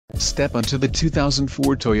Step onto the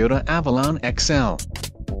 2004 Toyota Avalon XL.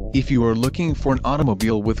 If you are looking for an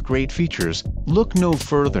automobile with great features, look no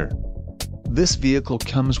further. This vehicle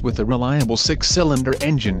comes with a reliable 6-cylinder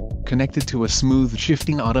engine, connected to a smooth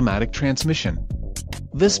shifting automatic transmission.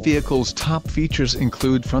 This vehicle's top features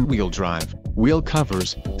include front-wheel drive, wheel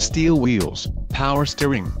covers, steel wheels, power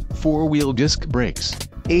steering, 4-wheel disc brakes,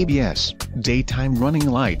 ABS, daytime running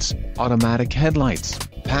lights, automatic headlights,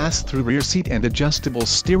 pass-through rear seat and adjustable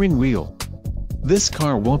steering wheel. This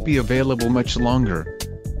car won't be available much longer.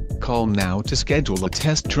 Call now to schedule a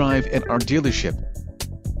test drive at our dealership.